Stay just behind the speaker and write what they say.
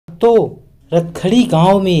भक्तों, रतखड़ी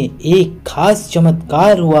गांव में एक खास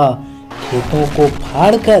चमत्कार हुआ। खेतों को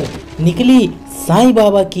फाड़कर निकली साईं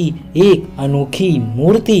बाबा की एक अनोखी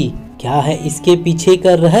मूर्ति। क्या है इसके पीछे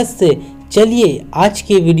का रहस्य, चलिए आज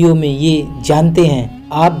के वीडियो में ये जानते हैं।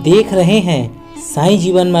 आप देख रहे हैं साई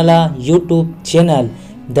जीवनमाला यूट्यूब चैनल।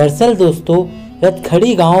 दरअसल दोस्तों,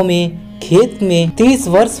 रतखड़ी गांव में खेत में 30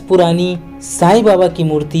 वर्ष पुरानी साईं बाबा की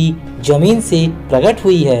मूर्ति जमीन से प्रकट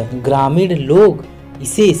हुई है। ग्रामीण लोग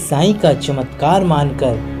इसे साईं का चमत्कार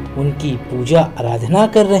मानकर उनकी पूजा आराधना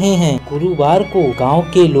कर रहे हैं। गुरुवार को गांव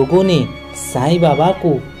के लोगों ने साईं बाबा को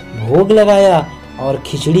भोग लगाया और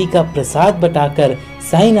खिचड़ी का प्रसाद बटाकर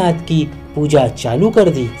साईंनाथ की पूजा चालू कर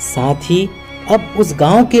दी। साथ ही अब उस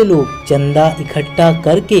गांव के लोग चंदा इकट्ठा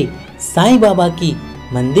करके साईं बाबा की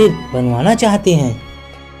मंदिर बनवाना चाहते हैं।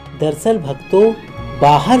 दरअसल भक्तों,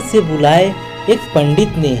 बाहर से बुलाए एक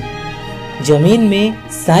पंडित ने जमीन में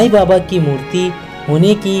साईं बाबा की मूर्ति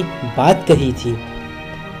होने की बात कही थी।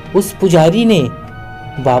 उस पुजारी ने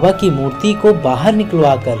बाबा की मूर्ति को बाहर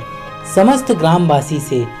निकलवाकर समस्त ग्रामवासी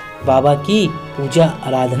से बाबा की पूजा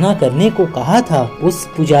आराधना करने को कहा था। उस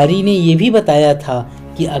पुजारी ने ये भी बताया था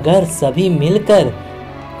कि अगर सभी मिलकर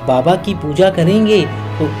बाबा की पूजा करेंगे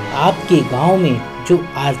तो आपके गांव में जो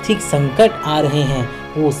आर्थिक संकट आ रहे हैं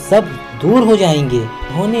वो सब दूर हो जाएंगे।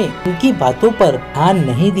 उन्होंने उनकी बातों पर ध्यान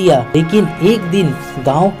नहीं दिया, लेकिन एक दिन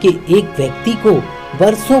गांव के एक व्यक्ति को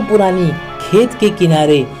बरसों पुरानी खेत के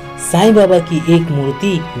किनारे साईं बाबा की एक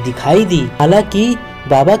मूर्ति दिखाई दी। हालांकि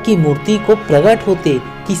बाबा की मूर्ति को प्रकट होते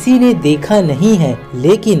किसी ने देखा नहीं है,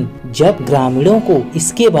 लेकिन जब ग्रामीणों को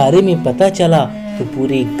इसके बारे में पता चला तो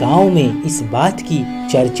पूरे गांव में इस बात की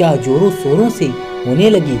चर्चा जोरों शोरों से होने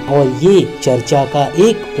लगी और ये चर्चा का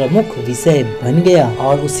एक प्रमुख विषय बन गया।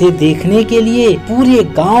 और उसे देखने के लिए पूरे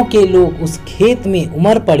गांव के लोग उस खेत में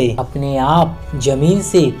उमड़ पड़े। अपने आप जमीन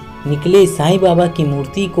से निकले साईं बाबा की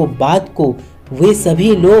मूर्ति को बात को वे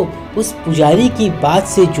सभी लोग उस पुजारी की बात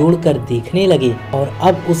से जोड़कर देखने लगे और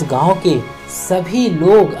अब उस गांव के सभी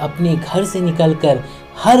लोग अपने घर से निकलकर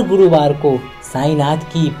हर गुरुवार को साईंनाथ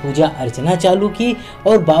की पूजा अर्चना चालू की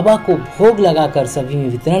और बाबा को भोग लगाकर सभी में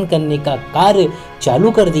वितरण करने का कार्य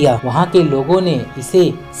चालू कर दिया। वहाँ के लोगों ने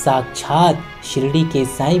इसे साक्षात शिरडी के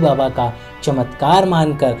साईं बाबा का चमत्कार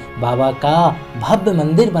मानकर बाबा का भव्य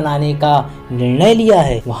मंदिर बनाने का निर्णय लिया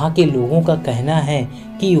है। वहाँ के लोगों का कहना है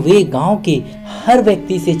कि वे गांव के हर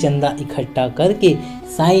व्यक्ति से चंदा इकट्ठा करके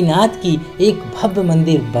साईंनाथ की एक भव्य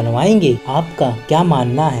मंदिर बनवाएंगे। आपका क्या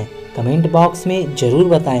मानना है कमेंट बॉक्स में जरूर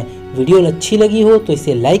बताएं। वीडियो अच्छी लगी हो तो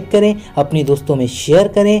इसे लाइक करें, अपने दोस्तों में शेयर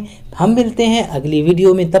करें। हम मिलते हैं अगली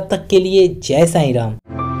वीडियो में, तब तक के लिए जय साईं राम।